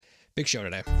Big show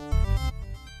today.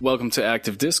 Welcome to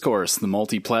Active Discourse, the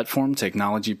multi-platform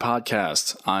technology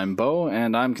podcast. I'm Bo,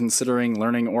 and I'm considering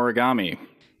learning origami.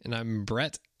 And I'm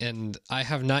Brett, and I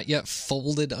have not yet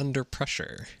folded under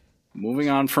pressure. Moving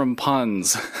on from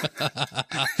puns.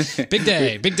 Big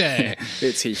day, big day.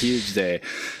 It's a huge day.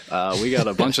 We got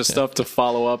a bunch of stuff to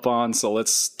follow up on, so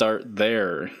let's start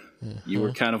there. You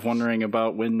were kind of wondering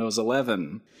about Windows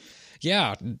 11.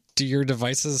 Yeah, do your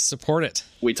devices support it?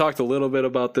 We talked a little bit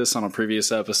about this on a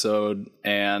previous episode,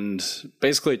 and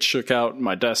basically it shook out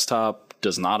my desktop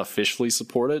does not officially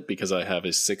support it because I have a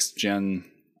 6th gen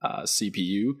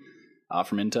CPU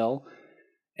from Intel,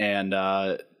 and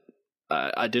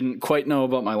I didn't quite know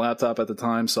about my laptop at the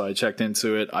time, so I checked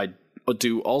into it. I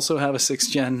do also have a 6th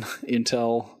gen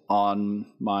Intel on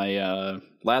my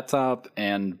laptop,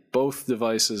 and both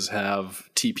devices have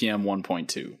TPM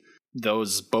 1.2.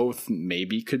 Those both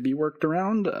maybe could be worked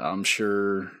around. I'm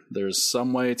sure there's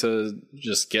some way to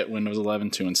just get Windows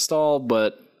 11 to install,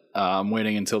 but I'm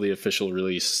waiting until the official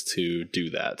release to do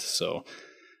that. So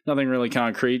nothing really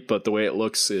concrete, but the way it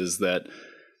looks is that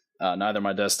neither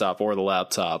my desktop or the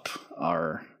laptop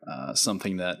are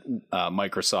something that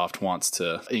Microsoft wants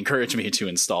to encourage me to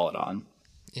install it on.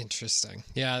 Interesting.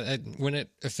 Yeah, when it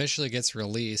officially gets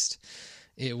released,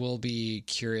 it will be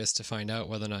curious to find out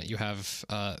whether or not you have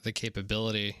the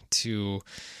capability to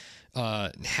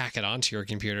hack it onto your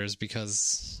computers,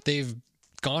 because they've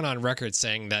gone on record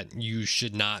saying that you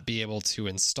should not be able to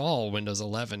install Windows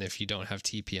 11 if you don't have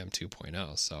TPM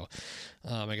 2.0. So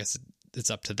I guess it's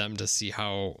up to them to see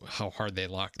how hard they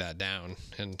lock that down.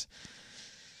 And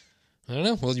I don't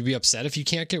know, will you be upset if you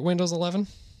can't get Windows 11?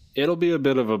 It'll be a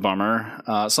bit of a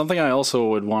bummer. Something I also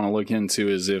would want to look into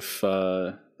is if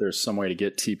there's some way to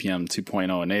get TPM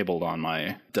 2.0 enabled on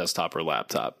my desktop or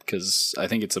laptop, because I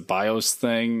think it's a BIOS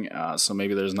thing, so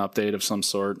maybe there's an update of some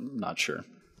sort. Not sure.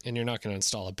 And you're not going to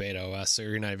install a beta OS, so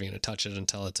you're not even going to touch it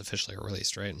until it's officially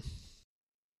released, right?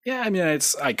 Yeah, I mean,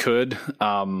 I could.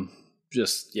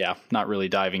 Not really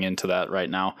diving into that right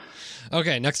now.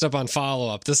 Okay, next up on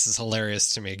follow-up. This is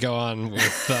hilarious to me. Go on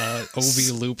with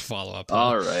OV Loop follow-up.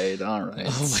 All right. Oh,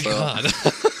 my God.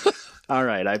 All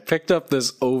right, I picked up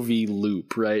this OV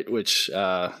Loop, right, which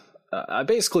I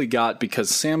basically got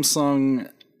because Samsung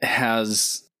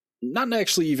has not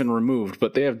actually even removed,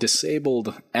 but they have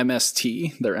disabled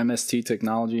MST, their MST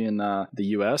technology in the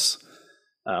US,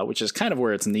 which is kind of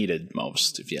where it's needed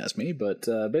most, if you ask me. But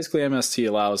basically MST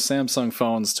allows Samsung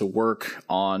phones to work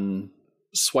on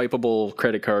swipeable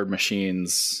credit card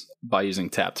machines by using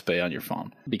tap to pay on your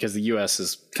phone, because the US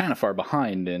is kind of far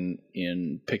behind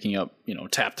in picking up,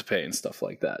 tap to pay and stuff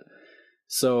like that.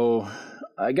 So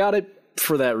I got it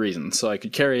for that reason, so I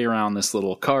could carry around this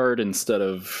little card instead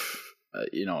of,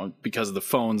 because the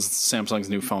phones, Samsung's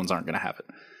new phones aren't going to have it.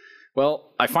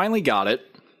 Well, I finally got it.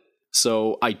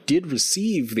 So I did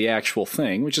receive the actual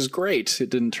thing, which is great. It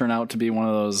didn't turn out to be one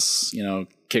of those,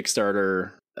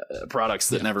 Kickstarter products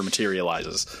that never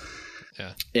materializes.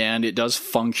 Yeah. And it does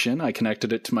function. I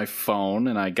connected it to my phone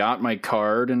and I got my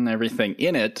card and everything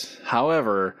in it.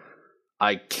 However,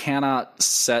 I cannot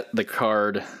set the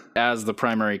card as the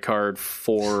primary card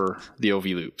for the OV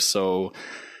Loop. So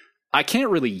I can't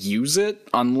really use it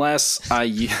unless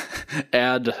I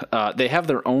add, they have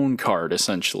their own card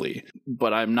essentially,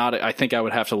 but I think I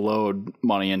would have to load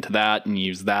money into that and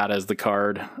use that as the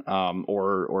card,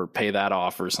 or pay that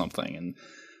off or something. And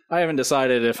I haven't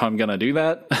decided if I'm going to do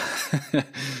that.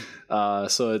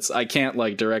 So I can't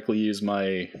directly use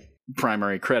my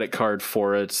primary credit card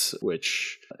for it,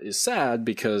 which is sad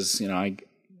because, I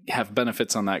have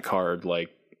benefits on that card, like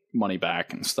money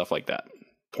back and stuff like that,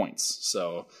 points.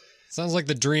 So sounds like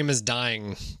the dream is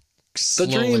dying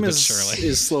slowly. The dream but surely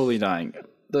is slowly dying.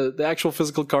 The actual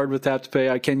physical card with tap to pay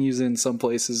I can use in some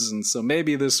places, and so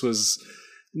maybe this was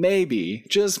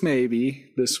just maybe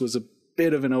a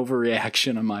bit of an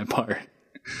overreaction on my part.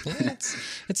 Yeah,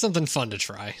 it's something fun to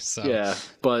try. So yeah,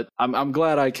 but I'm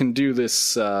glad I can do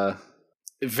this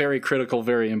very critical,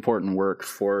 very important work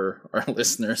for our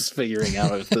listeners, figuring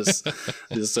out if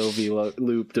this OV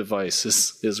Loop device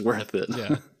is worth it.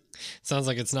 Yeah. Sounds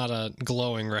like it's not a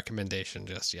glowing recommendation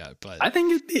just yet, but I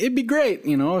think it'd be great,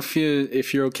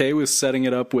 if you're okay with setting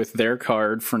it up with their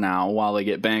card for now while they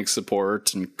get bank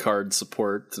support and card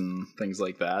support and things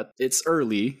like that. It's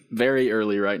early, very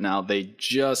early right now. They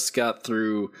just got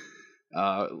through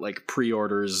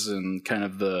pre-orders and kind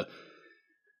of the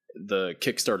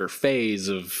Kickstarter phase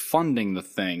of funding the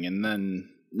thing, and then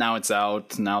now it's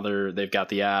out. Now they've got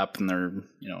the app and they're,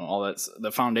 all that's,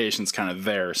 the foundation's kind of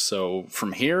there. So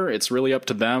from here, it's really up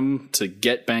to them to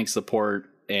get bank support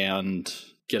and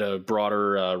get a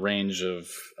broader range of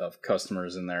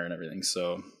customers in there and everything.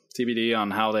 So TBD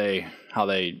on how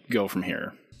they go from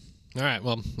here. All right.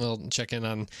 Well, we'll check in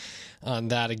on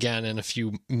that again in a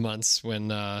few months when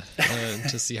to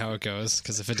see how it goes.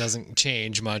 Because if it doesn't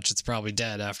change much, it's probably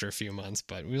dead after a few months.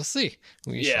 But we'll see.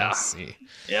 We shall see.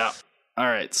 Yeah. All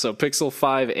right. So Pixel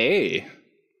 5a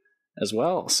as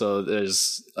well. So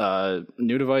there's a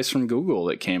new device from Google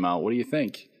that came out. What do you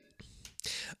think?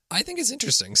 I think it's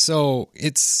interesting. So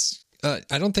it's.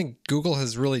 I don't think Google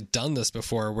has really done this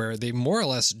before, where they more or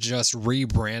less just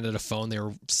rebranded a phone they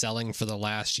were selling for the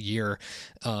last year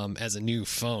as a new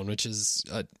phone, which is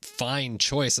a fine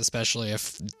choice, especially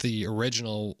if the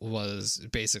original was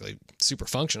basically super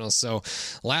functional. So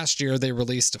last year they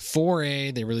released a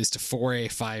 4A, they released a 4A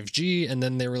 5G, and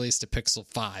then they released a Pixel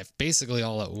 5, basically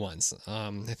all at once.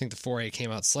 I think the 4A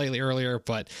came out slightly earlier,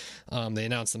 but they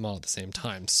announced them all at the same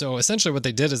time. So essentially what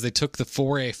they did is they took the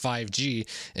 4A 5G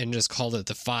and just called it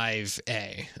the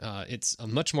 5A. It's a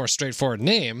much more straightforward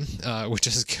name, which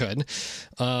is good.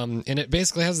 And it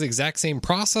basically has the exact same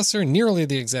processor, nearly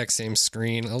the exact same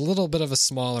screen, a little bit of a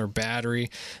smaller battery,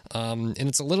 and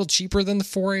it's a little cheaper than the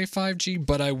 4A 5G,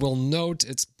 but I will note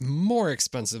it's more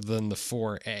expensive than the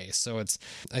 4A. So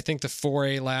I think the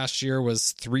 4A last year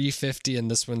was $350 and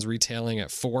this one's retailing at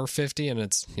 $450, and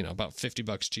it's, about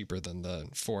 $50 cheaper than the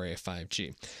 4A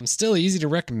 5G. Still easy to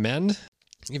recommend,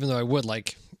 even though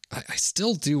I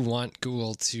still do want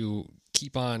Google to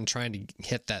keep on trying to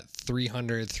hit that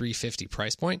 $300, $350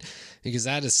 price point, because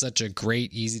that is such a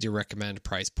great, easy to recommend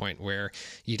price point where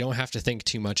you don't have to think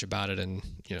too much about it and,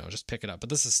 just pick it up. But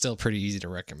this is still pretty easy to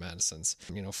recommend since,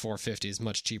 $450 is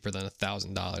much cheaper than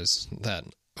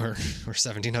 $1,000 or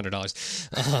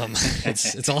 $1,700.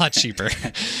 It's a lot cheaper.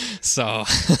 So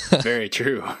very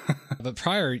true. But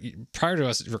prior to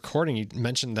us recording, you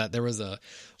mentioned that there was a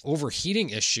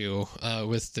overheating issue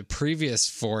with the previous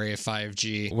 4A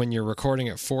 5G when you're recording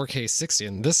at 4K 60,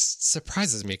 and this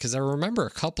surprises me because I remember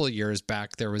a couple of years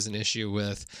back there was an issue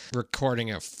with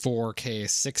recording at 4K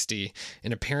 60,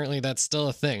 and apparently that's still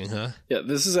a thing, huh? Yeah,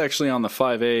 this is actually on the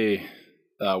 5A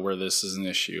where this is an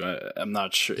issue. I'm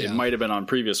not sure. Yeah. It might have been on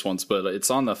previous ones, but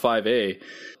it's on the 5A.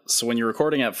 So when you're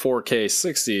recording at 4K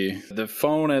 60, the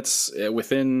phone, it's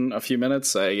within a few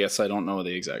minutes. I guess I don't know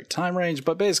the exact time range,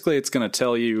 but basically it's going to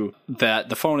tell you that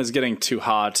the phone is getting too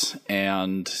hot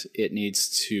and it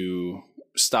needs to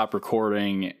stop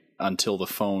recording until the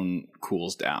phone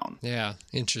cools down. Yeah,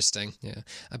 interesting. Yeah,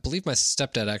 I believe my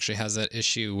stepdad actually has that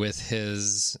issue with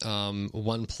his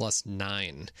OnePlus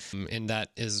 9, and that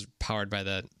is powered by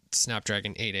the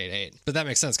Snapdragon 888. But that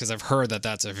makes sense because I've heard that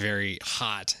that's a very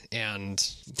hot and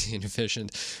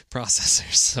inefficient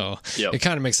processor. So It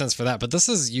kind of makes sense for that. But this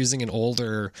is using an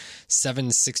older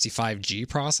 765G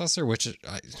processor, which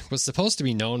was supposed to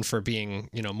be known for being,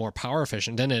 more power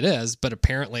efficient, and it is. But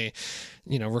apparently,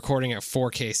 recording at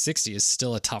 4K 60 is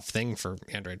still a tough thing for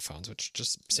Android phones, which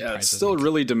just surprises me. Yeah, it's still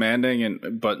really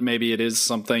demanding, but maybe it is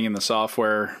something in the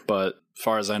software. But as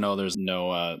far as I know, there's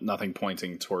nothing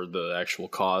pointing toward the actual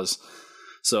cause.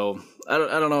 So I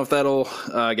don't know if that'll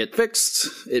get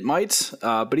fixed. It might,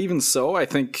 but even so, I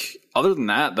think other than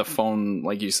that, the phone,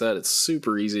 like you said, it's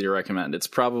super easy to recommend. It's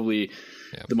probably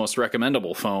the most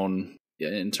recommendable phone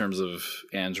in terms of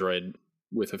Android,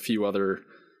 with a few other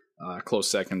close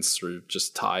seconds or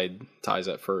just ties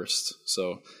at first.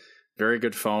 So very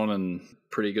good phone and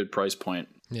pretty good price point.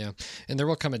 Yeah, and there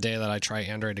will come a day that I try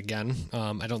Android again.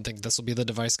 I don't think this will be the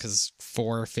device because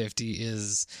 $450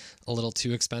 is a little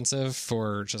too expensive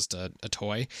for just a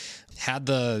toy. Had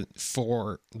the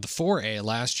 4A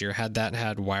last year,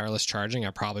 had wireless charging,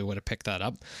 I probably would have picked that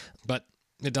up, but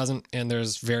it doesn't, and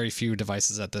there's very few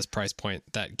devices at this price point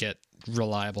that get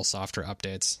reliable software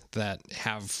updates that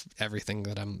have everything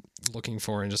that I'm looking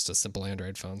for in just a simple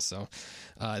Android phone. So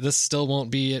this still won't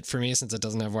be it for me since it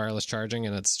doesn't have wireless charging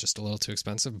and it's just a little too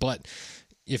expensive. But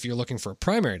if you're looking for a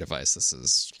primary device, this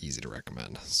is easy to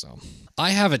recommend. So I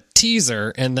have a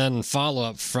teaser and then follow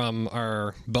up from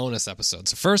our bonus episode.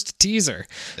 So first, teaser.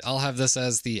 I'll have this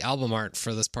as the album art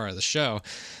for this part of the show.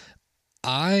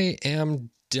 I am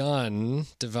done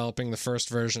developing the first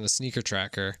version of Sneaker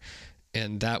Tracker,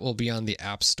 and that will be on the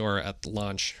App Store at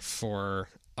launch for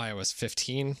iOS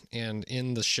 15. And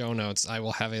in the show notes, I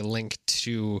will have a link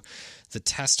to the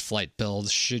test flight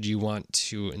build should you want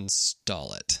to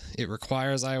install it. It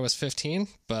requires iOS 15,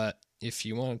 but if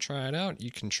you want to try it out,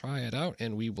 you can try it out,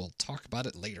 and we will talk about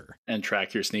it later. And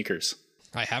track your sneakers.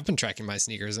 I have been tracking my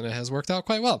sneakers, and it has worked out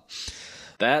quite well.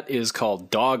 That is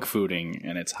called dog fooding,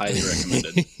 and it's highly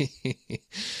recommended.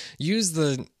 Use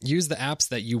the apps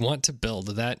that you want to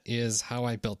build. That is how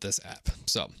I built this app.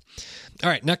 So, all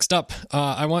right, next up,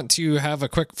 I want to have a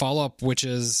quick follow-up, which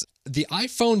is the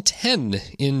iPhone 10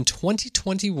 in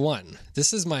 2021.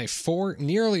 This is my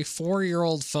nearly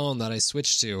 4-year-old phone that I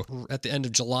switched to at the end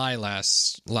of July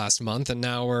last month, and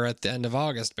now we're at the end of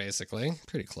August, basically.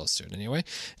 Pretty close to it anyway.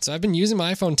 So I've been using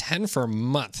my iPhone 10 for a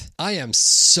month. I am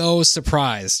so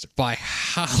surprised by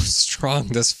how strong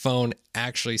this phone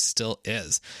actually still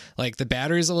is. Like, the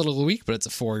battery's a little weak, but it's a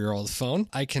 4-year-old phone.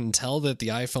 I can tell that the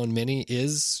iPhone mini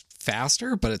is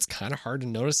faster, but it's kind of hard to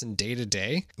notice in day to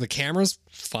day. The camera's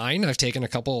fine. I've taken a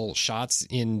couple shots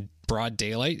in broad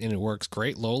daylight and it works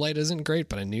great. Low light isn't great,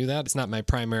 but I knew that. It's not my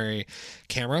primary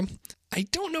camera. I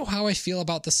don't know how I feel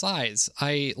about the size.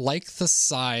 I like the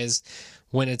size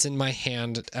when it's in my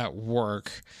hand at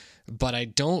work, but I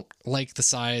don't like the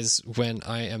size when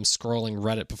I am scrolling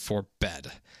Reddit before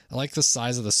bed. I like the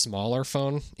size of the smaller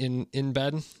phone in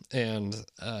bed, and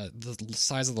the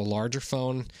size of the larger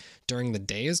phone during the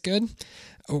day is good.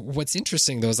 What's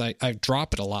interesting, though, is I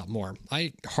drop it a lot more.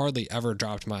 I hardly ever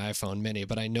dropped my iPhone mini,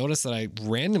 but I notice that I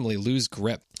randomly lose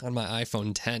grip on my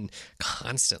iPhone 10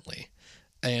 constantly.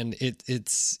 And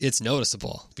it's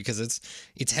noticeable because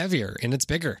it's heavier and it's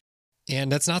bigger. And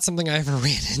that's not something I ever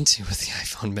ran into with the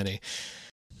iPhone mini.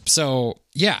 So,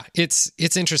 yeah,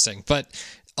 it's interesting. But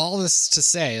all this to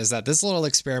say is that this little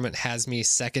experiment has me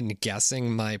second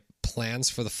guessing my plans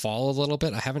for the fall a little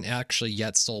bit. I haven't actually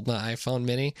yet sold my iPhone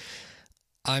mini.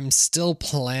 I'm still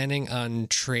planning on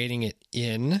trading it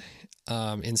in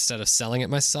instead of selling it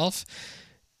myself.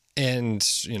 And,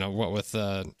 you know, what with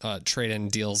the trade-in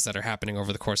deals that are happening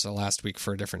over the course of the last week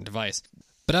for a different device.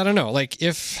 But I don't know, like,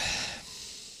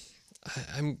 if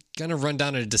I'm going to run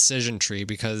down a decision tree,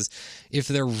 because if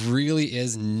there really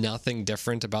is nothing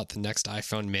different about the next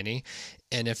iPhone mini,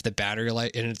 and if the battery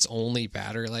life, and it's only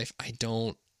battery life, I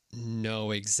don't know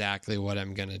exactly what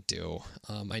I'm going to do.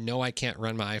 I know I can't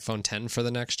run my iPhone 10 for the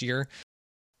next year,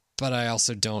 but I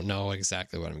also don't know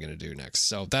exactly what I'm going to do next.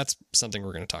 So that's something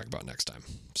we're going to talk about next time.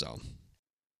 So,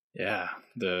 yeah,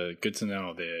 good to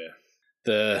know.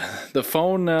 The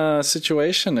phone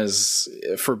situation is,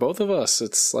 for both of us,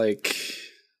 it's like,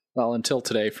 well, until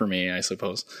today for me, I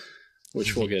suppose,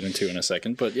 which we'll get into in a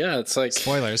second. But yeah, it's like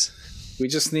spoilers. We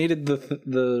just needed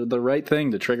the right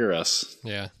thing to trigger us.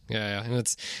 Yeah. And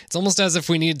it's almost as if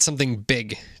we need something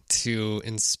big to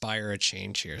inspire a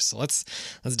change here. So let's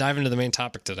dive into the main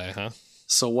topic today, huh?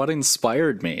 So what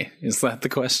inspired me? Is that the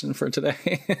question for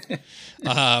today?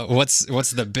 What's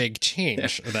the big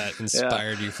change that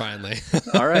inspired you finally?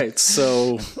 All right.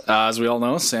 So as we all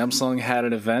know, Samsung had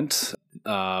an event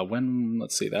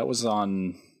let's see, that was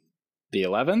on the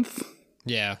 11th.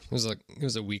 Yeah, it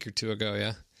was a week or two ago.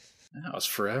 Yeah. That was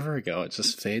forever ago. It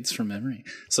just fades from memory.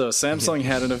 So Samsung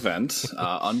had an event,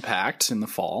 Unpacked, in the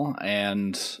fall,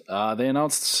 and they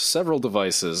announced several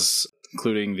devices,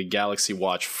 including the Galaxy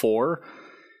Watch 4,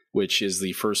 which is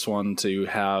the first one to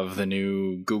have the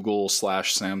new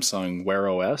Google/Samsung Wear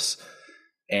OS.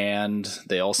 And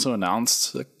they also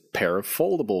announced a pair of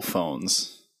foldable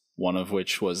phones, one of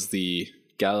which was the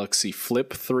Galaxy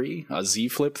Flip 3, Z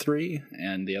Flip 3,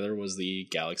 and the other was the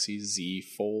Galaxy Z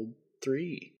Fold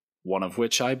 3, one of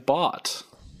which I bought.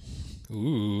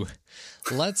 Ooh.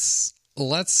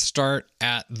 Let's start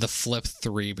at the Flip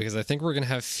 3, because I think we're going to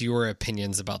have fewer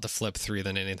opinions about the Flip 3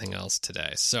 than anything else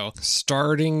today. So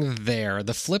starting there,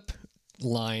 the Flip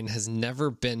line has never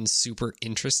been super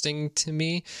interesting to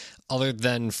me other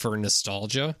than for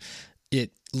nostalgia.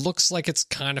 It looks like it's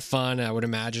kind of fun. I would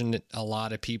imagine a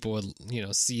lot of people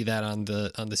would, see that on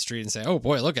the street and say, "Oh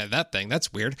boy, look at that thing.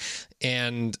 That's weird."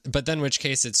 But then, in which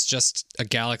case, it's just a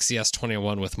Galaxy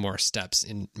S21 with more steps,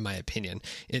 in my opinion.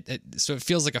 So it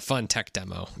feels like a fun tech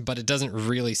demo, but it doesn't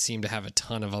really seem to have a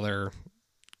ton of other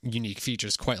unique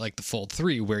features, quite like the Fold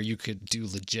 3, where you could do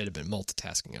legitimate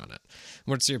multitasking on it.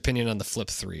 What's your opinion on the Flip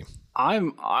 3?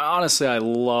 Honestly, I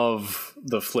love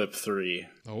the Flip 3.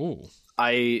 Oh,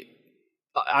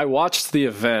 I watched the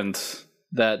event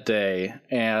that day,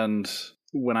 and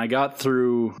when I got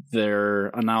through their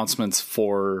announcements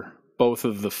for both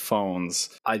of the phones,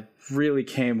 I really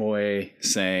came away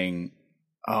saying,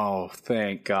 "Oh,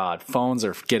 thank God, phones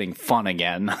are getting fun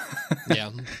again."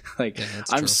 Yeah.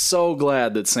 I'm so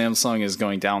glad that Samsung is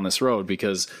going down this road,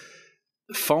 because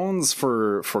phones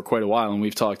for quite a while, and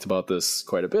we've talked about this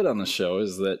quite a bit on the show,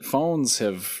 is that phones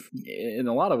have, in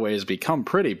a lot of ways, become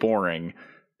pretty boring.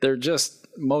 They're just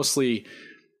mostly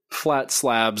flat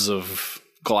slabs of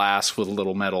glass with a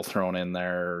little metal thrown in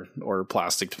there, or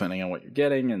plastic, depending on what you're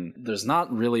getting. And there's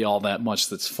not really all that much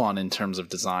that's fun in terms of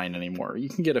design anymore. You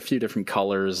can get a few different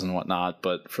colors and whatnot,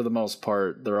 but for the most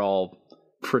part, they're all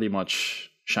pretty much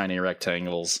shiny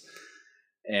rectangles.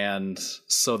 And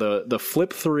so the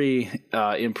Flip 3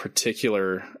 in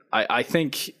particular, I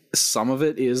think some of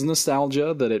it is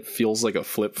nostalgia, that it feels like a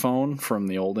flip phone from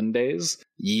the olden days,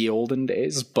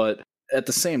 but at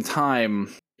the same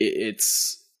time,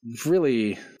 it's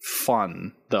really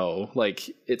fun though. Like,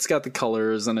 it's got the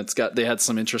colors, and they had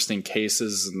some interesting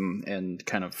cases and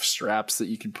kind of straps that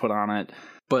you could put on it.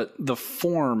 But the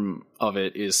form of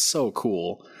it is so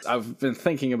cool. I've been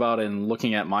thinking about it and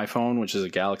looking at my phone, which is a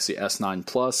Galaxy S9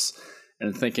 Plus,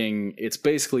 and thinking it's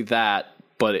basically that,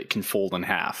 but it can fold in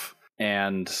half.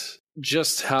 And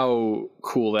just how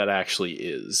cool that actually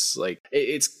is. Like,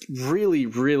 it's really,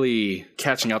 really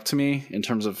catching up to me in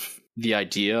terms of the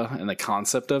idea and the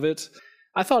concept of it.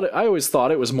 I always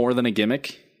thought it was more than a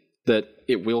gimmick, that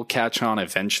it will catch on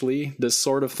eventually, this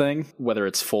sort of thing, whether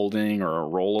it's folding or a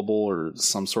rollable or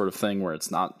some sort of thing where it's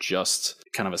not just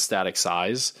kind of a static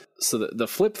size. So the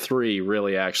Flip 3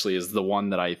 really actually is the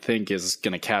one that I think is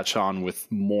going to catch on with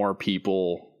more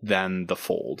people than the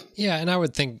Fold. Yeah, and I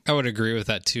would agree with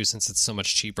that too, since it's so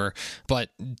much cheaper. But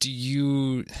do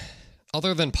you,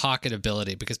 other than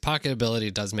pocketability, because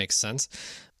pocketability does make sense,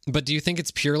 but do you think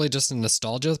it's purely just a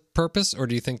nostalgia purpose, or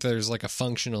do you think there's like a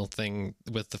functional thing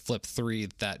with the Flip 3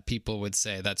 that people would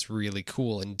say that's really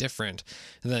cool and different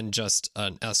than just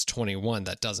an S21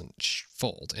 that doesn't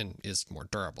fold and is more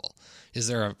durable? Is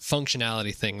there a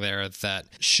functionality thing there that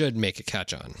should make it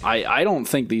catch on? I don't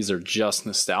think these are just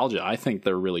nostalgia. I think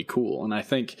they're really cool, and I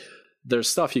think there's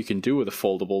stuff you can do with a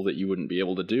foldable that you wouldn't be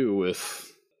able to do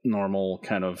with normal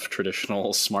kind of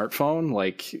traditional smartphone.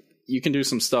 Like, you can do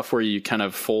some stuff where you kind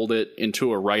of fold it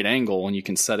into a right angle and you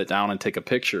can set it down and take a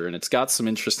picture. And it's got some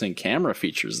interesting camera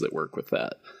features that work with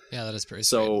that. Yeah, that is pretty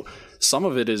So sweet. Some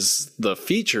of it is the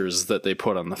features that they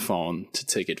put on the phone to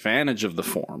take advantage of the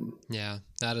form. Yeah,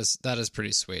 that is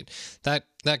pretty sweet. That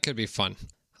could be fun.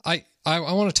 I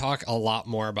want to talk a lot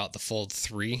more about the Fold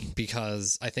 3,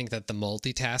 because I think that the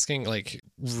multitasking, like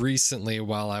recently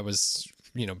while I was,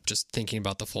 just thinking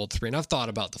about the Fold 3, and I've thought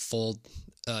about the Fold,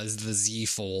 the Z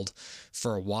Fold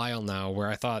for a while now, where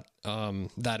I thought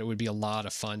that it would be a lot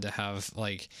of fun to have,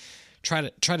 like, try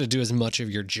to do as much of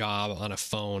your job on a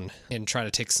phone and try to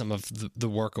take some of the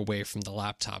work away from the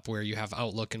laptop, where you have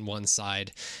Outlook in one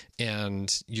side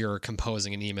and you're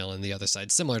composing an email in the other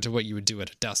side, similar to what you would do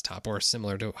at a desktop, or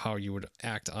similar to how you would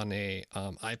act on a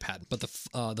iPad. But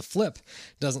the Flip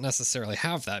doesn't necessarily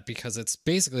have that, because it's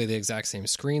basically the exact same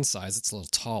screen size. It's a little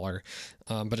taller,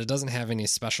 but it doesn't have any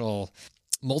special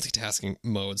multitasking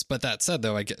modes. But that said,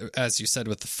 though, as you said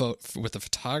with the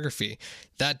photography,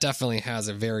 that definitely has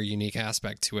a very unique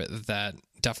aspect to it that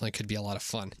definitely could be a lot of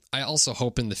fun. I also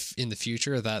hope in the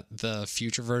future that the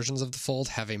future versions of the Fold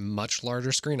have a much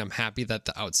larger screen. I'm happy that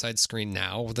the outside screen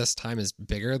now this time is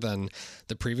bigger than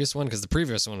the previous one, because the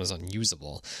previous one was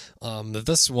unusable.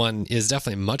 This one is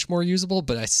definitely much more usable,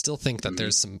 but I still think that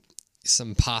there's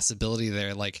some possibility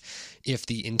there. Like, if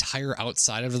the entire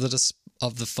outside of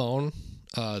the phone,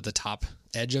 the top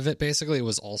edge of it basically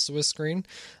was also a screen,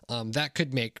 that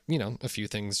could make a few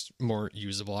things more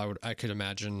usable. I could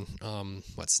imagine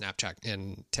what Snapchat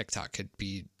and TikTok could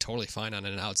be totally fine on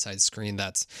an outside screen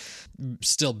that's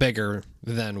still bigger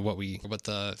than what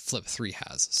the Flip 3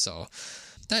 has. So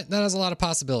that has a lot of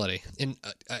possibility. And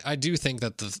I do think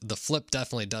that the Flip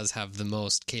definitely does have the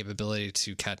most capability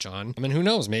to catch on. I mean, who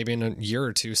knows? Maybe in a year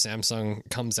or two, Samsung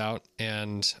comes out,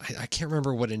 and I can't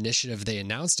remember what initiative they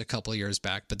announced a couple of years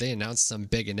back, but they announced some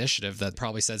big initiative that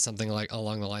probably said something like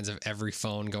along the lines of every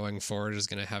phone going forward is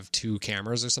going to have 2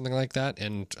 cameras or something like that.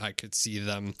 And I could see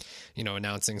them,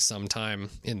 announcing sometime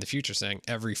in the future saying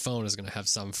every phone is going to have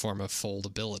some form of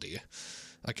foldability.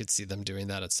 I could see them doing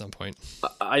that at some point.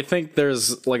 I think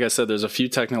like I said, there's a few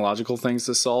technological things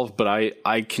to solve, but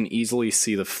I can easily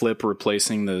see the Flip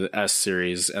replacing the S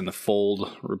series and the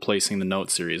Fold replacing the Note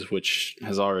series, which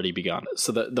has already begun.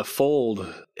 So the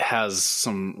Fold has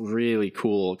some really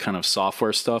cool kind of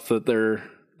software stuff that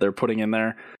they're putting in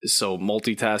there. So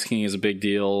multitasking is a big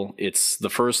deal. It's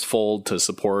the first Fold to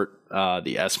support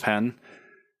the S Pen.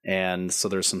 And so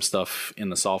there's some stuff in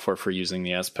the software for using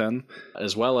the S Pen,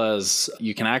 as well as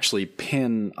you can actually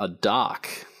pin a dock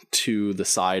to the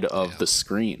side of the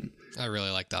screen. I really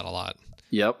like that a lot.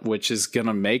 Yep, which is going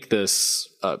to make this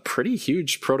a pretty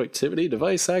huge productivity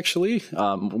device, actually,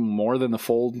 more than the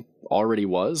Fold already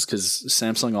was, because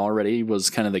Samsung already was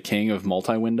kind of the king of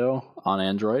multi-window on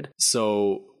Android.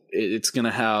 So it's going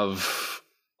to have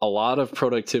a lot of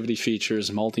productivity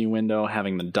features, multi-window,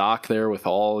 having the dock there with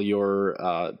all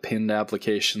your pinned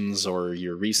applications or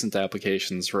your recent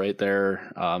applications right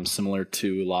there, similar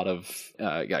to a lot of,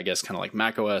 I guess, kind of like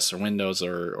macOS or Windows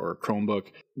or Chromebook.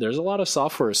 There's a lot of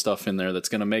software stuff in there that's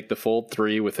going to make the Fold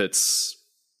 3 with its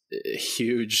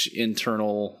huge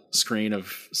internal screen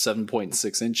of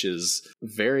 7.6 inches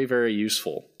very, very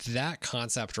useful. That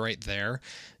concept right there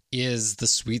is the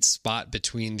sweet spot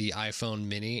between the iPhone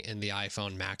mini and the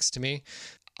iPhone Max to me.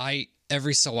 I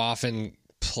every so often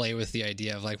play with the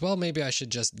idea of like, well, maybe I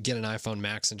should just get an iPhone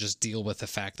Max and just deal with the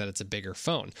fact that it's a bigger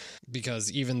phone. Because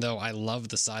even though I love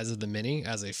the size of the mini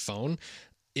as a phone,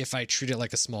 if I treat it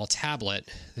like a small tablet,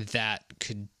 that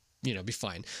could, be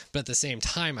fine. But at the same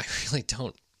time, I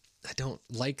don't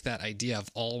like that idea of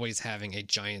always having a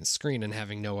giant screen and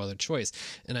having no other choice.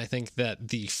 And I think that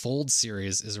the Fold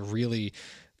series is a really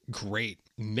great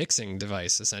mixing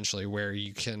device, essentially, where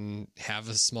you can have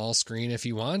a small screen if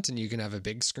you want, and you can have a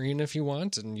big screen if you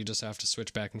want, and you just have to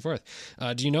switch back and forth.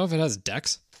 Do you know if it has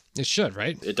DeX? It should,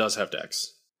 right? It does have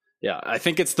DeX. Yeah, I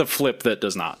think it's the Flip that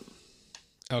does not.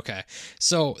 Okay,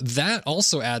 so that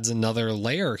also adds another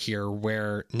layer here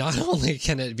where not only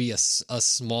can it be a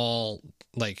small,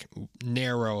 like,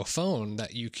 narrow phone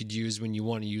that you could use when you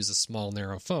want to use a small,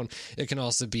 narrow phone, it can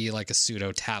also be like a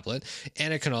pseudo tablet,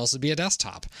 and it can also be a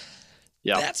desktop.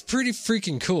 Yeah, that's pretty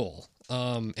freaking cool.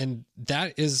 And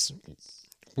that is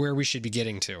where we should be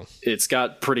getting to. It's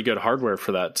got pretty good hardware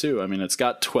for that too. I mean, it's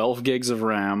got 12 gigs of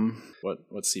RAM. What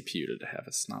CPU did it have?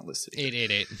 It's not listed here.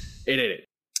 888.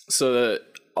 So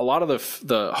a lot of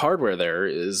the hardware there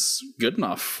is good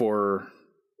enough for,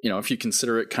 if you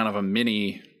consider it kind of a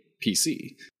mini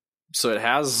PC. So it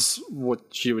has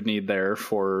what you would need there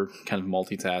for kind of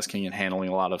multitasking and handling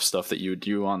a lot of stuff that you would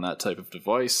do on that type of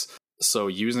device. So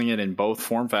using it in both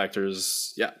form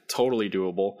factors, yeah, totally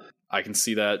doable. I can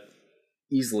see that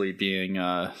easily being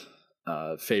a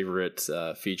favorite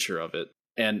feature of it.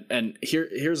 And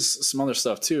here's some other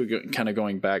stuff too, kind of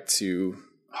going back to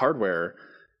hardware,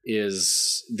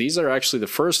 is these are actually the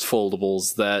first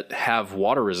foldables that have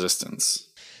water resistance.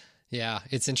 Yeah,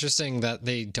 it's interesting that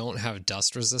they don't have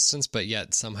dust resistance, but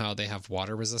yet somehow they have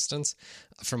water resistance.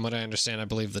 From what I understand, I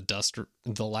believe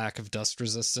the lack of dust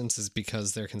resistance is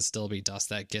because there can still be dust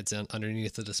that gets in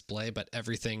underneath the display, but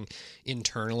everything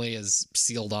internally is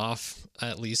sealed off,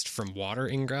 at least from water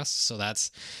ingress. So that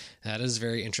is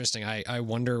very interesting. I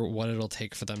wonder what it'll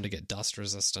take for them to get dust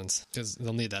resistance, because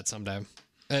they'll need that someday.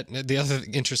 The other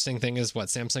interesting thing is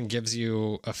Samsung gives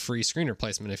you a free screen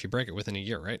replacement if you break it within a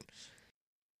year, right?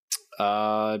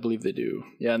 I believe they do.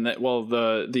 Yeah, and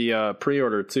the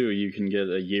pre-order too, you can get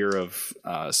a year of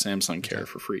Samsung Care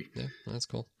for free. Yeah, that's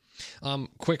cool.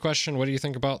 Quick question: what do you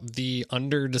think about the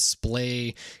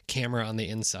under-display camera on the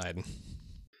inside?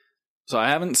 So I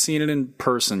haven't seen it in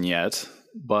person yet,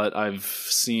 but I've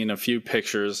seen a few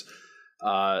pictures.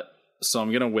 So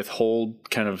I'm gonna withhold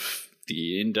kind of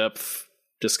the in-depth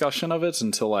discussion of it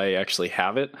until I actually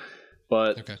have it.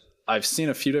 But okay. I've seen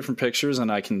a few different pictures,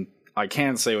 and I can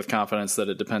say with confidence that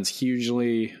it depends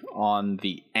hugely on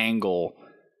the angle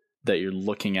that you're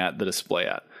looking at the display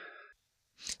at.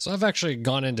 So I've actually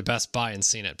gone into Best Buy and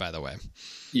seen it, by the way.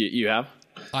 You have?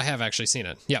 I have actually seen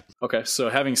it. Yep. Okay. So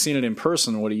having seen it in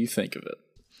person, what do you think of it?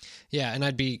 Yeah.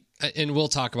 And we'll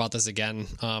talk about this again.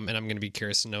 And I'm going to be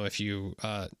curious to know if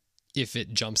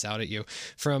it jumps out at you.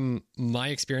 From my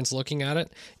experience looking at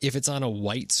it, if it's on a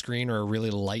white screen or a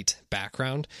really light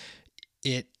background,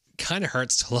 it kind of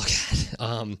hurts to look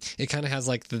at. It kind of has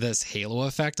like this halo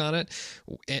effect on it,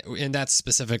 and that's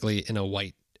specifically in a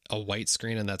white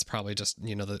screen, and that's probably just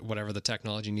whatever the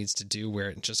technology needs to do, where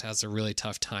it just has a really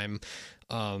tough time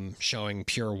showing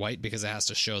pure white, because it has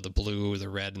to show the blue, the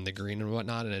red, and the green and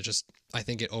whatnot, and I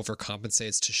think it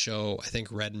overcompensates to show, I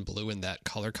think, red and blue, and that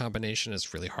color combination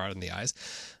is really hard on the eyes.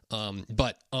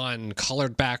 But on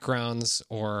colored backgrounds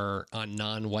or on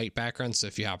non-white backgrounds, so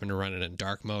if you happen to run it in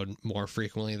dark mode more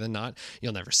frequently than not,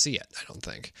 you'll never see it, I don't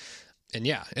think. And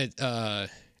yeah,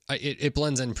 it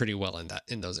blends in pretty well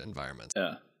in those environments.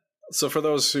 Yeah. So for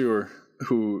those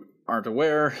who aren't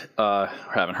aware or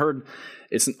haven't heard,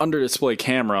 it's an under-display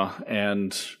camera,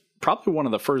 and probably one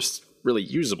of the first really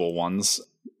usable ones.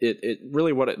 It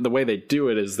really the way they do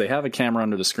it is they have a camera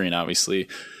under the screen, obviously.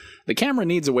 The camera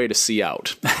needs a way to see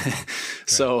out.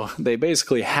 So they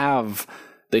basically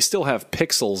they still have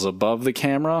pixels above the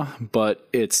camera, but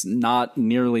it's not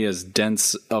nearly as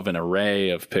dense of an array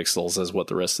of pixels as what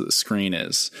the rest of the screen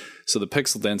is. So the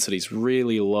pixel density is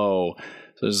really low.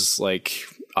 There's like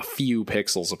a few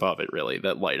pixels above it really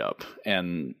that light up.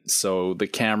 And so when the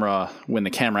camera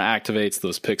activates,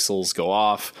 those pixels go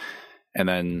off, and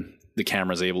then the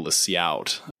camera is able to see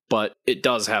out. But it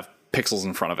does have pixels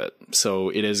in front of it, so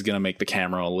it is going to make the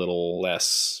camera a little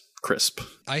less crisp.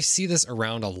 I see this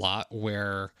around a lot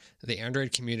where the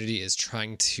Android community is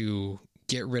trying to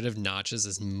get rid of notches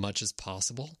as much as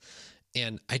possible.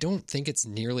 And I don't think it's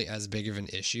nearly as big of an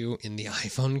issue in the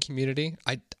iPhone community.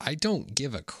 I don't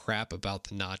give a crap about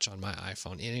the notch on my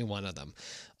iPhone, any one of them,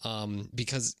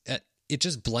 because it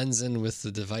just blends in with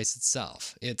the device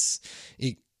itself.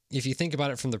 If you think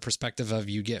about it from the perspective of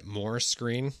you get more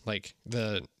screen, like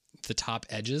the top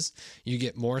edges, you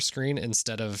get more screen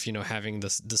instead of, having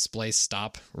this display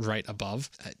stop right above.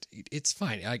 It's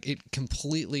fine. It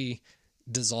completely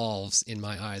dissolves in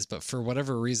my eyes, but for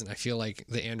whatever reason, I feel like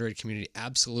the Android community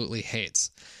absolutely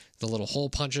hates the little hole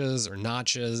punches or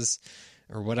notches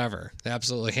or whatever. They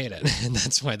absolutely hate it, and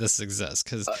that's why this exists.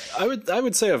 Because I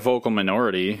would say a vocal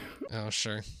minority. Oh,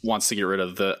 sure. Wants to get rid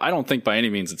of I don't think by any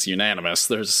means it's unanimous.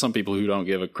 There's some people who don't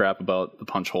give a crap about the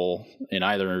punch hole in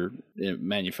either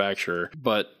manufacturer.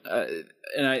 But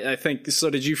and I think so.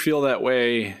 Did you feel that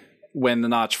way when the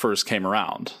notch first came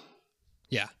around?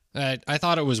 Yeah. I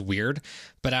thought it was weird,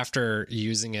 but after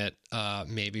using it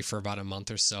maybe for about a month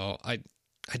or so, I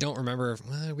don't remember.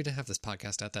 Well, we didn't have this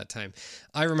podcast at that time.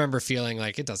 I remember feeling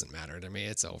like it doesn't matter to me.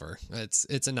 It's over.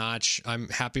 It's a notch. I'm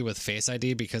happy with Face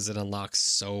ID because it unlocks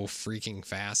so freaking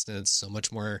fast and it's so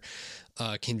much more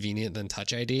convenient than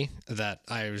Touch ID that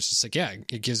I was just like, yeah,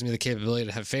 it gives me the capability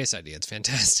to have Face ID. It's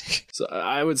fantastic. So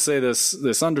I would say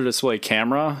this under display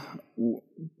camera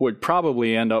would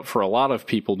probably end up for a lot of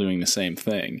people doing the same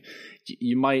thing.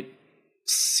 You might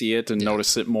see it and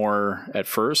notice it more at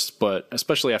first, but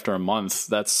especially after a month,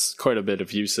 that's quite a bit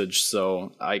of usage.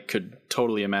 So I could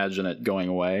totally imagine it going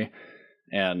away.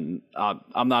 And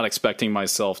I'm not expecting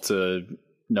myself to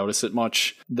notice it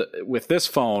much. With this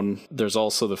phone, there's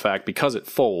also the fact, because it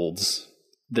folds,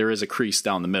 there is a crease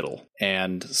down the middle.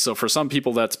 And so for some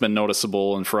people that's been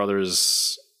noticeable, and for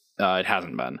others it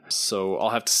hasn't been. So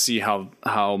I'll have to see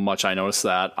how much I notice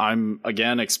that. I'm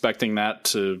again expecting that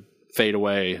to fade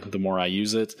away the more I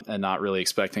use it, and not really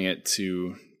expecting it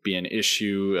to be an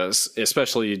issue,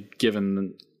 especially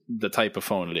given the type of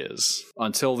phone it is,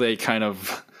 until they kind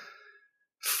of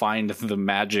find the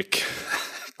magic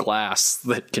glass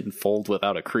that can fold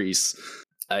without a crease.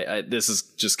 This is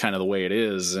just kind of the way it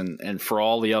is, and for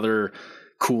all the other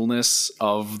coolness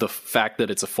of the fact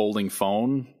that it's a folding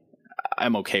phone,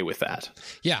 I'm okay with that.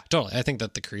 Yeah, totally. I think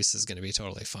that the crease is going to be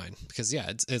totally fine because, yeah,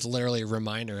 it's literally a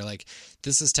reminder, like,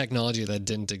 this is technology that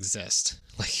didn't exist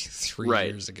like 3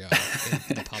 years ago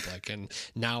in the public, and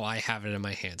now I have it in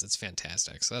my hands. It's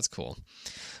fantastic. So that's cool.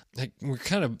 Like, we're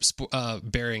kind of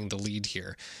burying the lead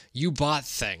here. You bought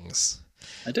things.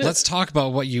 I did. Let's talk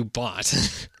about what you bought.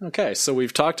 Okay, so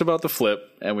we've talked about the Flip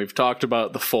and we've talked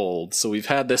about the Fold. So we've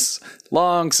had this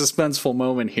long suspenseful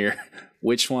moment here.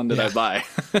 Which one did I buy?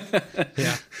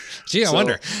 Yeah. Gee, I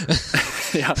wonder.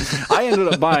 Yeah, I ended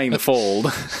up buying the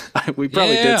Fold. We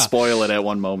probably did spoil it at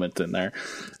one moment in there.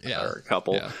 Yeah. Or a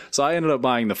couple. Yeah. So I ended up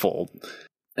buying the Fold.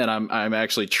 And I'm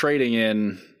actually trading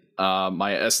in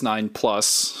my S9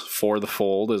 Plus for the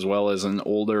Fold, as well as an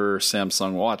older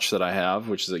Samsung watch that I have,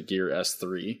 which is a Gear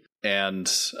S3.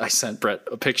 And I sent Brett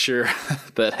a picture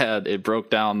that it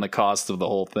broke down the cost of the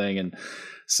whole thing. And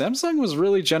Samsung was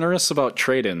really generous about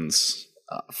trade-ins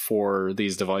for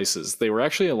these devices. They were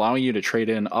actually allowing you to trade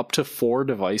in up to 4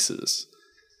 devices.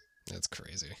 That's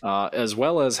crazy. As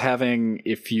well as having,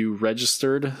 if you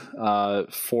registered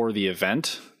for the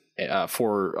event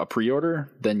for a pre-order,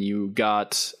 then you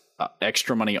got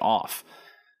extra money off.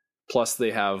 Plus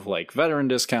they have like veteran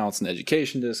discounts and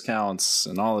education discounts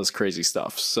and all this crazy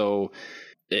stuff. So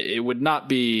it would not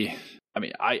be, I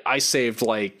mean, I saved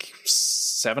like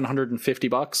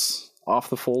 $750 off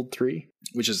the Fold 3,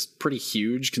 which is pretty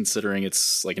huge considering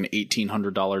it's like an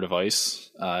 $1,800 device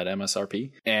at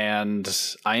MSRP. And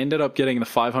I ended up getting the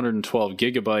 512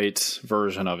 gigabyte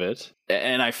version of it.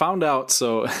 And I found out,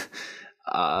 so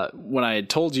when I had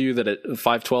told you that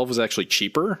 512 was actually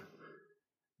cheaper,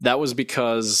 that was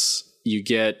because you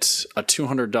get a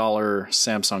 $200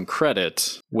 Samsung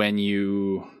credit when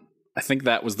you, I think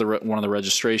that was one of the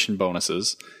registration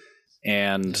bonuses.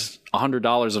 And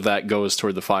 $100 of that goes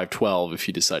toward the 512 if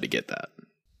you decide to get that.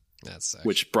 That's sick.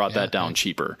 Which brought that down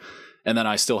cheaper. And then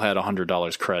I still had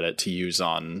 $100 credit to use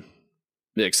on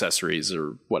the accessories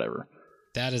or whatever.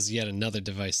 That is yet another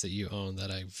device that you own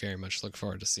that I very much look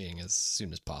forward to seeing as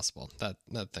soon as possible. That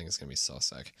thing is going to be so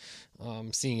sick.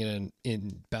 Seeing it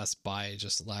in Best Buy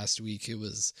just last week, it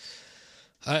was...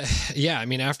 yeah, I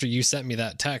mean, after you sent me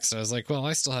that text, I was like, well,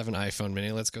 I still have an iPhone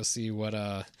mini. Let's go see what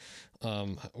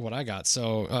what I got.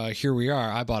 So here we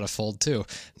are. I bought a Fold 2.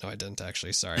 No, I didn't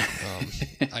actually. Sorry.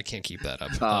 I can't keep that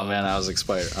up. Oh man, I was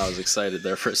excited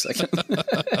there for a second.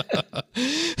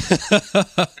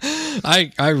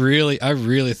 I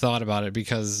really thought about it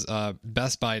because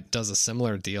Best Buy does a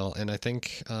similar deal, and I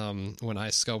think when I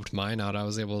scoped mine out, I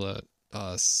was able to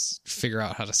figure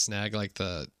out how to snag like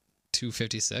the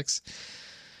 256.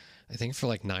 I think for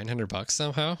like $900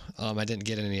 somehow. I didn't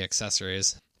get any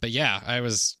accessories. But yeah, I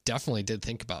did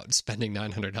think about spending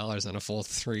 $900 on a Fold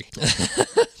 3.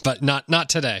 But not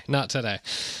today. Not today.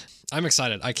 I'm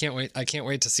excited. I can't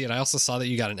wait to see it. I also saw that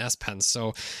you got an S Pen.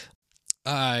 So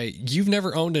you've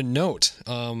never owned a Note.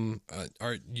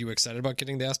 Are you excited about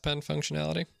getting the S Pen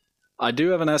functionality? I do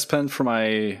have an S Pen for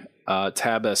my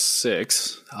Tab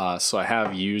S6, so I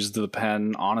have used the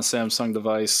pen on a Samsung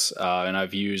device, and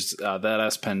I've used that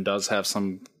S Pen does have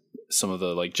some of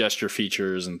the like gesture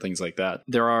features and things like that.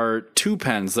 There are two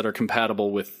pens that are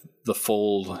compatible with the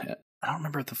Fold. I don't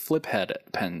remember the flip head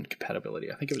pen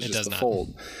compatibility. I think it was just the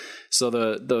Fold. So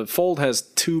the Fold has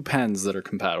two pens that are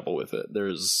compatible with it.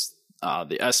 There's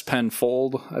the S Pen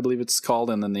Fold, I believe it's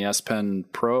called, and then the S Pen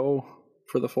Pro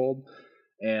for the Fold.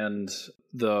 And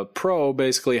the Pro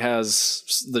basically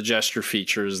has the gesture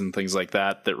features and things like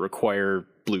that require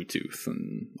Bluetooth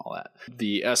and all that.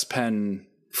 The S Pen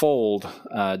Fold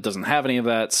doesn't have any of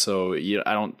that, so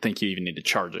I don't think you even need to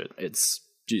charge it.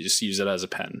 You just use it as a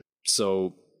pen.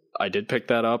 So I did pick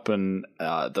that up, and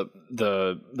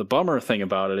the bummer thing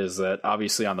about it is that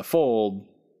obviously on the Fold,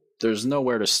 there's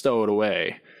nowhere to stow it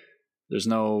away. There's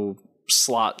no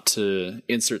slot to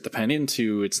insert the pen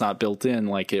into. It's not built in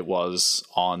like it was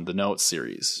on the Note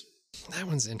series. That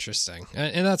one's interesting,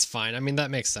 and that's fine. I mean,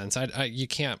 that makes sense. You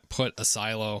can't put a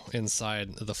silo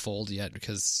inside the Fold yet,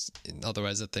 because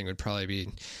otherwise the thing would probably be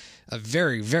a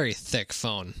very, very thick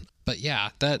phone. But yeah,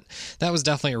 that was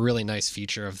definitely a really nice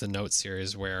feature of the Note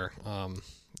series, where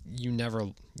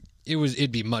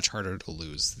it'd be much harder to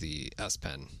lose the S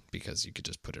Pen because you could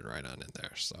just put it right on in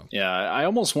there. So yeah, I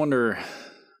almost wonder.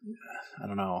 I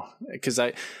don't know, because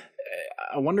I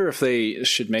wonder if they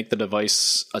should make the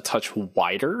device a touch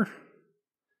wider,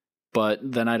 but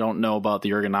then I don't know about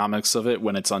the ergonomics of it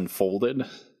when it's unfolded,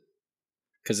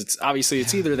 because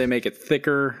it's either they make it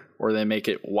thicker or they make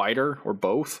it wider or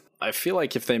both. I feel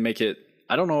like if they make it,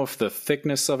 I don't know if the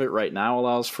thickness of it right now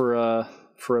allows for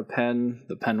a pen.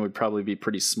 The pen would probably be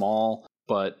pretty small,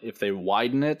 but if they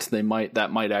widen it,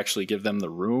 that might actually give them the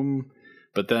room.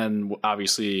 But then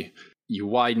obviously you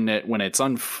widen it when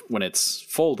it's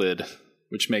folded,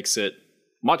 which makes it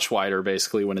much wider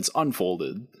basically when it's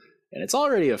unfolded. And it's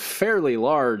already a fairly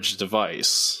large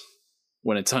device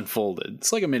when it's unfolded.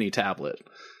 It's like a mini tablet.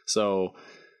 So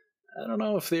I don't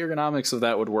know if the ergonomics of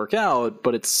that would work out,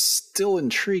 but it's still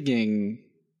intriguing,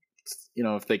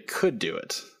 if they could do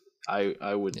it.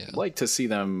 I would like to see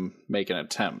them make an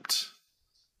attempt.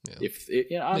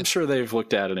 Yeah. I'm sure they've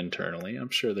looked at it internally.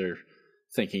 I'm sure they're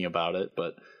thinking about it,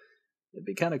 but it'd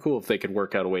be kind of cool if they could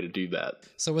work out a way to do that.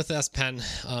 So with S Pen,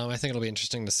 I think it'll be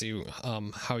interesting to see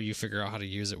how you figure out how to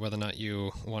use it, whether or not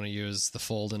you want to use the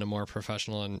Fold in a more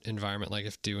professional environment, like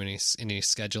if do any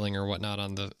scheduling or whatnot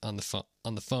on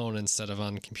the phone instead of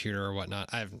on the computer or whatnot.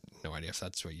 I have no idea if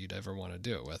that's what you'd ever want to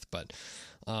do it with, but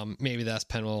maybe the S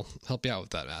Pen will help you out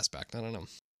with that aspect. I don't know.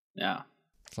 Yeah.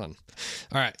 Fun.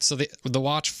 All right, so the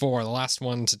Watch 4, the last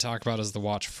one to talk about is the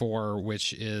Watch 4,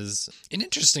 which is an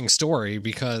interesting story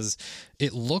because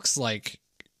it looks like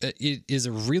it is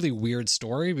a really weird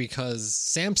story because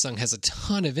Samsung has a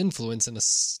ton of influence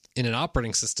in an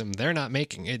operating system they're not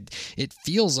making. It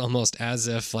feels almost as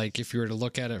if, like, if you were to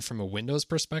look at it from a Windows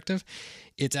perspective,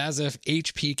 it's as if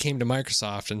HP came to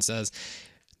Microsoft and says,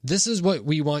 this is what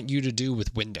we want you to do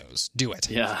with Windows. Do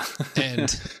it. Yeah.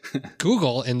 And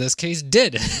Google, in this case,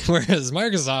 did, whereas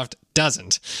Microsoft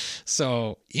doesn't.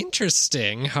 So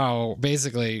interesting how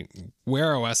basically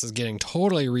Wear OS is getting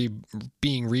totally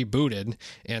being rebooted,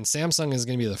 and Samsung is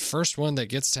going to be the first one that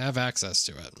gets to have access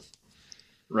to it.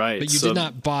 Right. But you did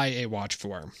not buy a Watch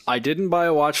 4. I didn't buy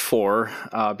a Watch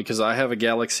 4 because I have a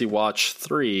Galaxy Watch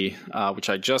 3, which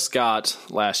I just got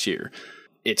last year.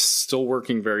 It's still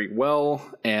working very well,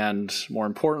 and more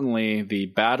importantly, the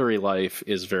battery life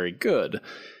is very good.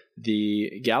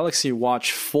 The Galaxy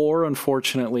Watch 4,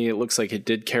 unfortunately, it looks like it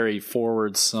did carry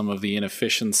forward some of the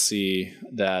inefficiency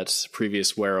that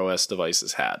previous Wear OS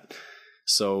devices had.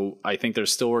 So I think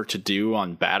there's still work to do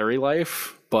on battery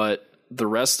life, but the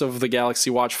rest of the Galaxy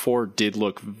Watch 4 did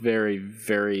look very,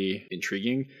 very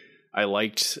intriguing. I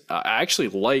actually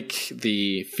like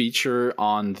the feature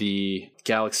on the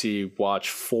Galaxy Watch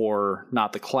 4,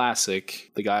 not the classic,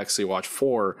 the Galaxy Watch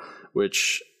 4,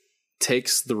 which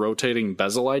takes the rotating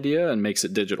bezel idea and makes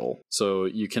it digital. So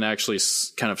you can actually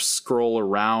kind of scroll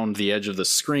around the edge of the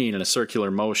screen in a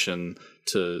circular motion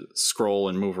to scroll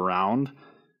and move around.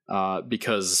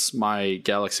 Because my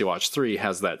Galaxy Watch 3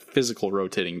 has that physical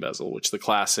rotating bezel, which the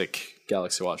classic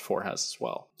Galaxy Watch 4 has as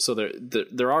well. So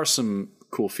there are some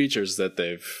cool features that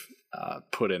they've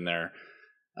put in there.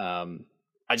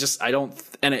 I don't,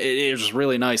 and it is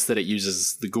really nice that it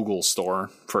uses the Google Store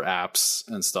for apps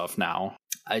and stuff now.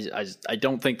 I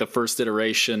don't think the first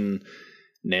iteration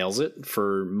nails it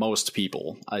for most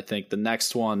people. I think the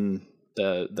next one,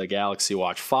 the Galaxy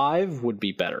Watch 5, would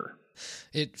be better.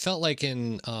 It felt like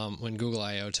in when Google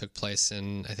I/O took place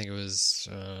in, I think it was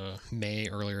May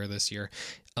earlier this year.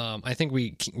 I think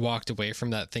we walked away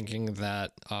from that thinking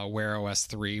that Wear OS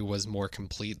 3 was more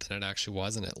complete than it actually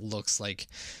was, and it looks like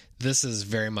this is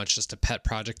very much just a pet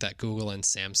project that Google and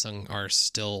Samsung are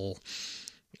still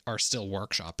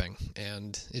workshopping,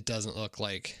 and it doesn't look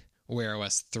like Wear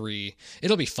OS 3.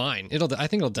 It'll be fine. I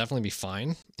think it'll definitely be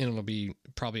fine, and it'll be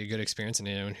probably a good experience, and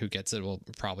anyone who gets it will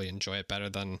probably enjoy it better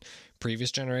than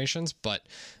previous generations. But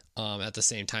at the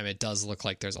same time, it does look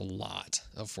like there's a lot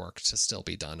of work to still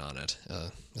be done on it,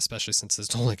 especially since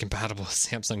it's only compatible with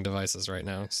Samsung devices right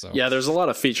now. So yeah, there's a lot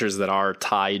of features that are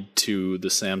tied to the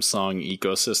Samsung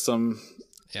ecosystem.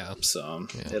 Yeah. So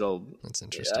that's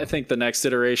interesting. I think the next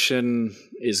iteration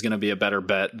is going to be a better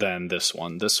bet than this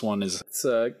one. This one it's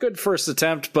a good first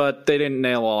attempt, but they didn't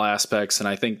nail all aspects, and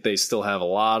I think they still have a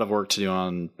lot of work to do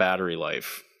on battery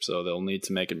life. So they'll need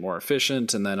to make it more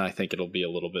efficient, and then I think it'll be a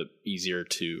little bit easier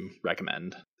to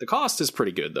recommend. The cost is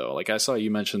pretty good, though. Like I saw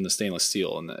you mention the stainless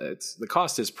steel, and the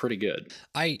cost is pretty good.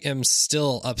 I am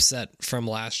still upset from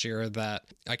last year that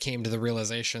I came to the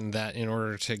realization that in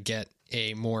order to get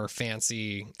a more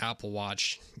fancy Apple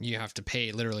Watch, you have to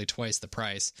pay literally twice the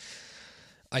price.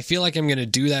 I feel like I'm going to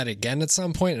do that again at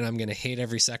some point, and I'm going to hate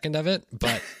every second of it.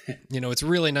 But, it's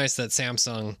really nice that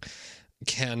Samsung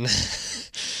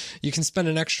you can spend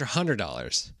an extra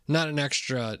 $100,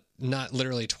 not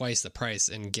literally twice the price,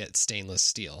 and get stainless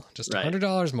steel. Just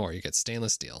 $100 more, you get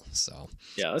stainless steel. So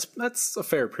yeah, that's a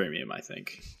fair premium, I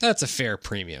think. That's a fair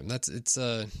premium.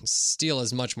 Steel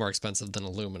is much more expensive than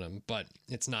aluminum, but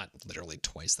it's not literally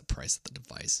twice the price of the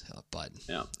device. But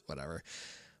yeah, whatever.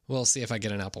 We'll see if I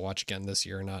get an Apple Watch again this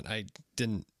year or not. I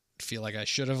didn't feel like I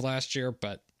should have last year,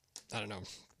 but I don't know.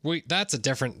 That's a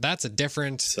different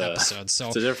episode. So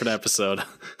it's a different episode.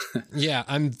 Yeah,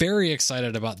 I'm very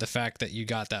excited about the fact that you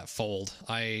got that Fold.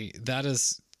 That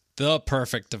is the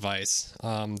perfect device.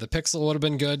 The Pixel would have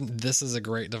been good. This is a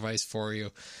great device for you.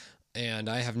 And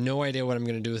I have no idea what I'm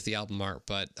going to do with the album art,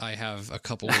 but I have a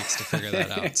couple weeks to figure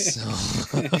that out. So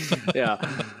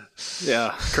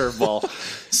yeah, curveball.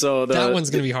 So that one's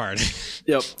going to be hard.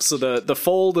 Yep. So the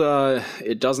Fold,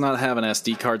 it does not have an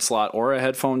SD card slot or a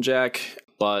headphone jack.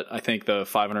 But I think the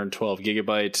 512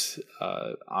 gigabyte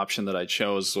option that I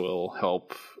chose will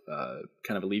help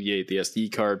kind of alleviate the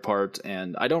SD card part.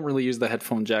 And I don't really use the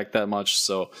headphone jack that much,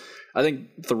 so I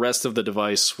think the rest of the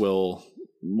device will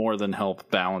more than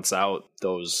help balance out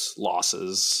those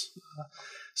losses.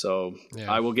 So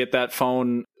yeah. I will get that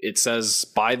phone. It says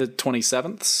by the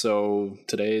 27th, so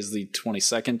today is the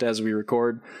 22nd as we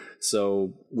record.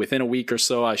 So within a week or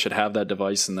so, I should have that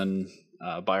device, and then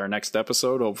by our next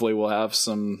episode, hopefully we'll have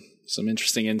some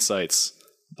interesting insights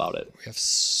about it. We have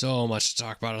so much to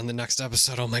talk about on the next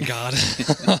episode. Oh my God.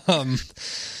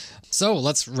 So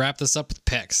let's wrap this up with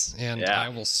picks, and I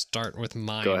will start with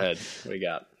mine. Go ahead. What do you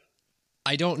got?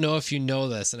 I don't know if you know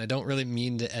this, and I don't really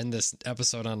mean to end this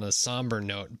episode on a somber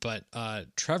note, but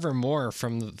Trevor Moore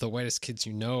from The Whitest Kids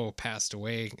You Know passed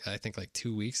away, I think, like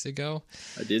 2 weeks ago.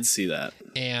 I did see that.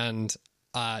 And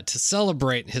to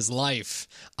celebrate his life,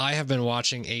 I have been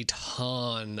watching a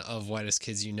ton of Whitest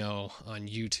Kids You Know on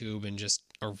YouTube and just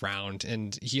around.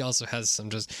 And he also has some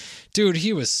dude,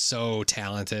 he was so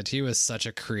talented. He was such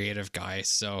a creative guy.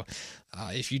 So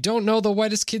if you don't know the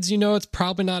Whitest Kids You Know, it's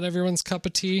probably not everyone's cup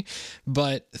of tea,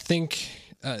 but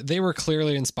they were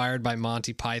clearly inspired by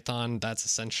Monty Python. That's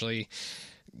essentially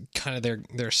kind of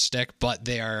their stick, but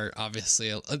they are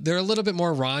obviously they're a little bit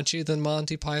more raunchy than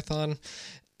Monty Python.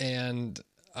 And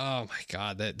oh my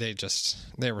God,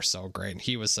 they were so great.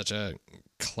 He was such a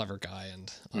clever guy,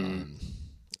 and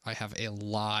I have a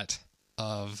lot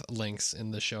of links in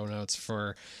the show notes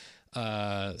for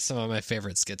some of my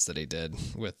favorite skits that he did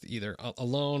with either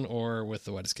alone or with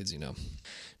the Whitest Kids You Know.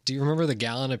 Do you remember the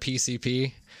gallon of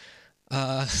PCP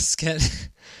skit?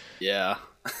 Yeah.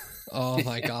 Oh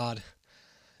my God.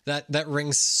 That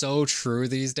rings so true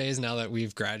these days now that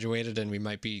we've graduated and we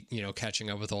might be, catching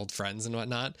up with old friends and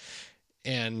whatnot.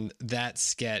 And that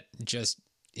skit just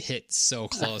hit so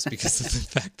close because of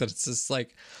the fact that it's just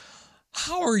like,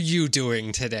 how are you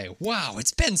doing today? Wow,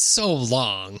 it's been so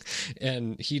long.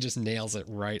 And he just nails it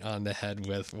right on the head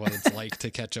with what it's like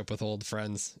to catch up with old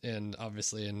friends. And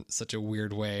obviously in such a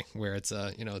weird way where it's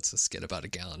it's a skit about a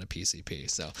gallon of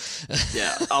PCP. So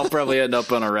yeah, I'll probably end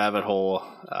up on a rabbit hole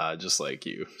just like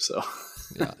you. So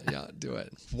yeah, do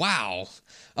it. Wow.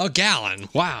 A gallon.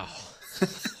 Wow.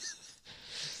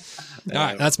 All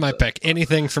right, that's my pick.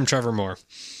 Anything from Trevor Moore.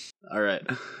 All right.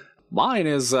 Mine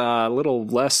is a little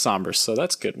less somber, so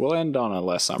that's good. We'll end on a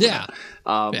less somber. Yeah.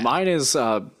 Mine is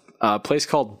a place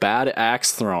called Bad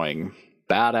Axe Throwing.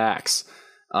 Bad Axe.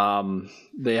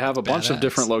 They have a bunch of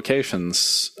different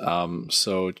locations.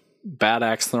 So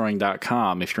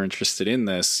badaxethrowing.com. If you're interested in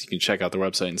this, you can check out their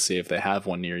website and see if they have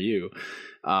one near you.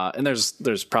 And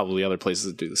there's probably other places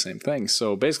that do the same thing.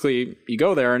 So basically, you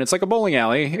go there and it's like a bowling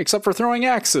alley, except for throwing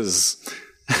axes.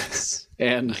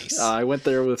 And nice. I went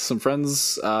there with some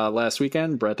friends last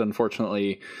weekend. Brett,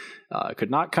 unfortunately,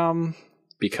 could not come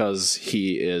because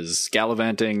he is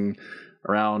gallivanting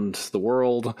around the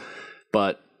world.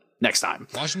 But next time.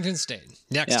 Washington State.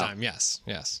 Next time, yes.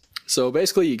 So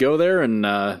basically, you go there and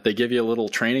they give you a little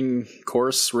training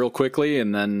course real quickly,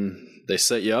 and then they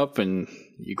set you up and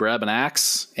you grab an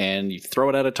axe and you throw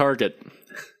it at a target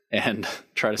and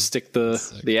try to stick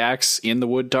the axe in the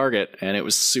wood target. And it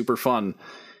was super fun.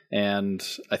 And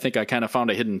I think I kind of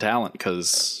found a hidden talent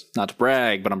because, not to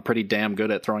brag, but I'm pretty damn good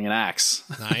at throwing an axe.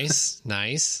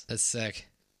 Nice. That's sick.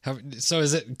 So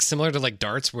is it similar to like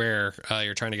darts where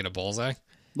you're trying to get a bullseye?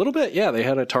 A little bit, yeah. They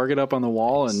had a target up on the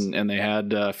wall, and they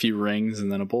had a few rings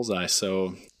and then a bullseye.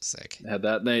 So sick. They had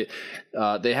that.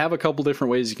 They have a couple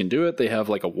different ways you can do it. They have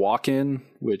like a walk-in,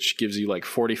 which gives you like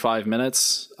 45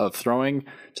 minutes of throwing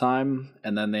time,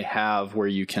 and then they have where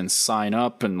you can sign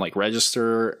up and like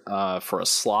register for a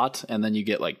slot, and then you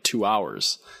get like 2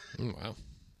 hours. Wow.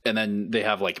 And then they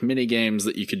have like mini games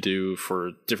that you could do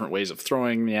for different ways of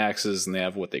throwing the axes, and they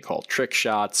have what they call trick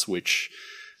shots, which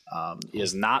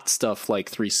is not stuff like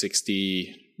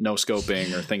 360 no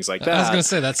scoping or things like that. I was going to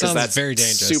say that sounds very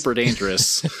dangerous. Super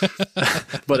dangerous.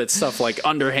 But it's stuff like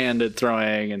underhanded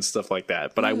throwing and stuff like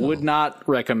that. But I would not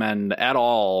recommend at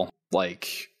all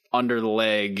like under the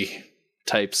leg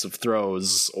types of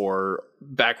throws or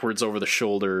backwards over the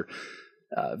shoulder.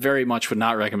 Very much would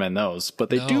not recommend those. But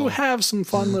they do have some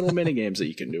fun little mini games that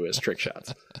you can do as trick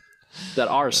shots that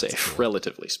are safe,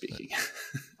 relatively speaking.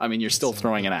 I mean, you're still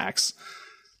throwing an axe.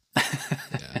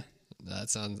 Yeah, that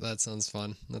sounds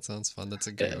fun. That's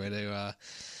a great way to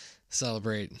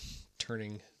celebrate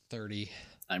turning 30.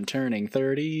 I'm turning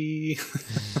 30.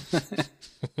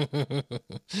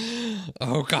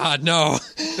 Oh God, no.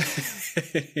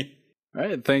 All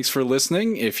right, thanks for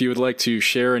listening. If you would like to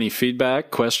share any feedback,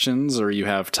 questions, or you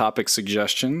have topic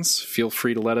suggestions, feel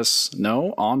free to let us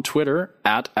know on Twitter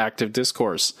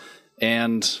 @ActiveDiscourse.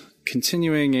 And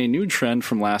continuing a new trend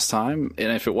from last time,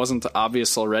 and if it wasn't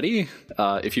obvious already,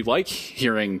 if you like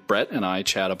hearing Brett and I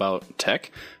chat about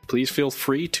tech, please feel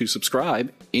free to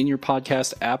subscribe in your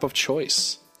podcast app of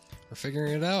choice. We're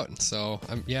figuring it out. So,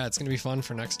 it's going to be fun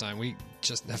for next time. We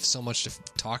just have so much to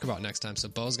talk about next time. So,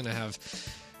 Bo's going to have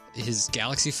his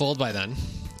Galaxy Fold by then.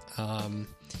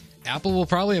 Apple will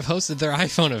probably have hosted their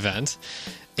iPhone event.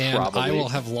 And I will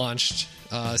have launched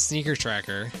Sneaker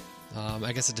Tracker.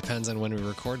 I guess it depends on when we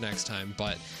record next time,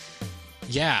 but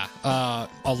yeah,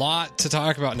 a lot to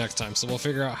talk about next time. So we'll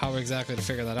figure out how exactly to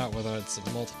figure that out, whether it's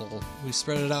multiple, we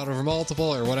spread it out over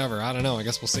multiple or whatever. I don't know. I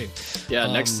guess we'll see. Yeah.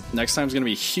 Next time's going to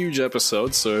be a huge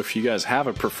episode. So if you guys have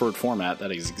a preferred format,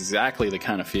 that is exactly the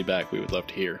kind of feedback we would love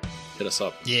to hear. Hit us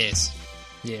up. Yes.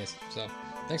 So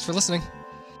thanks for listening.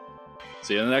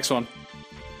 See you in the next one.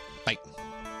 Bye.